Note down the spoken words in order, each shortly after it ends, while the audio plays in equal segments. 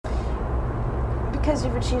because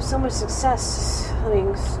you've achieved so much success, I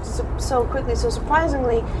mean, so quickly, so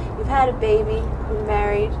surprisingly, you've had a baby, you're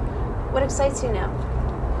married. What excites you now?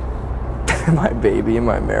 My baby,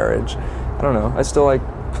 my marriage. I don't know. I still like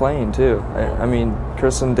playing too. I mean,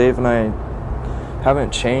 Chris and Dave and I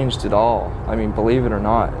haven't changed at all. I mean, believe it or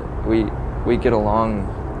not, we get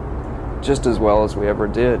along just as well as we ever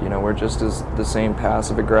did. You know, we're just as the same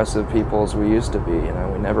passive-aggressive people as we used to be. You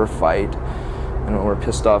know, we never fight. And when we're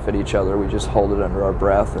pissed off at each other, we just hold it under our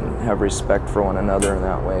breath and have respect for one another in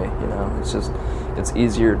that way. You know, it's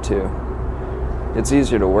easier to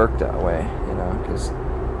work that way. You know, because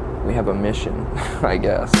we have a mission, I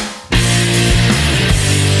guess.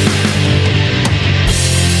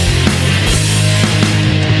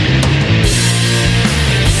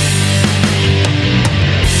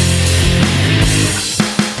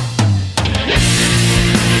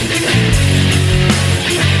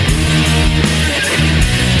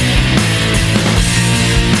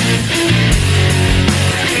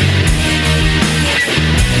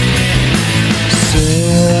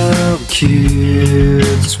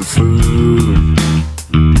 Kids for food.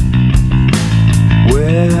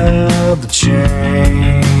 Well, the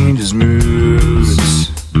changes moods.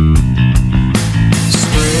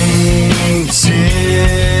 Spring's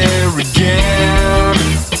here again.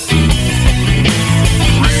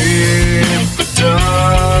 Rip the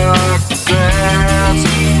dark fence.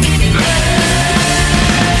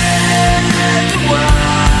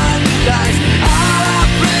 Everyone likes all our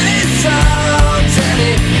pretty songs, and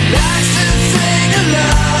he likes to sing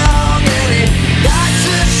along, and he likes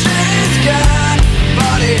to share his gun,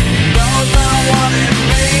 but he knows not what it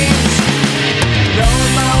means, knows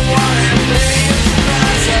not what it means. But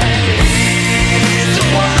I say he's the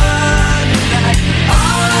one who likes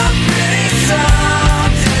all our pretty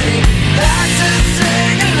songs, and he likes to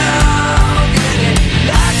sing along, and he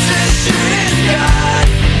likes to shoot his gun,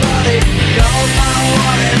 but he knows not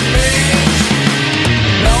what it means,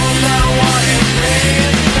 knows not what it means.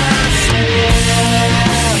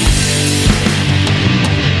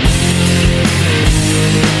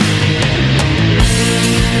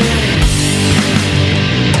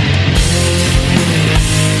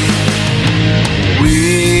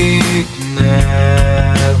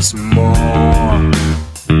 Weakness more.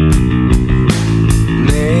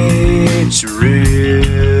 Nature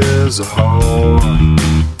is a whore.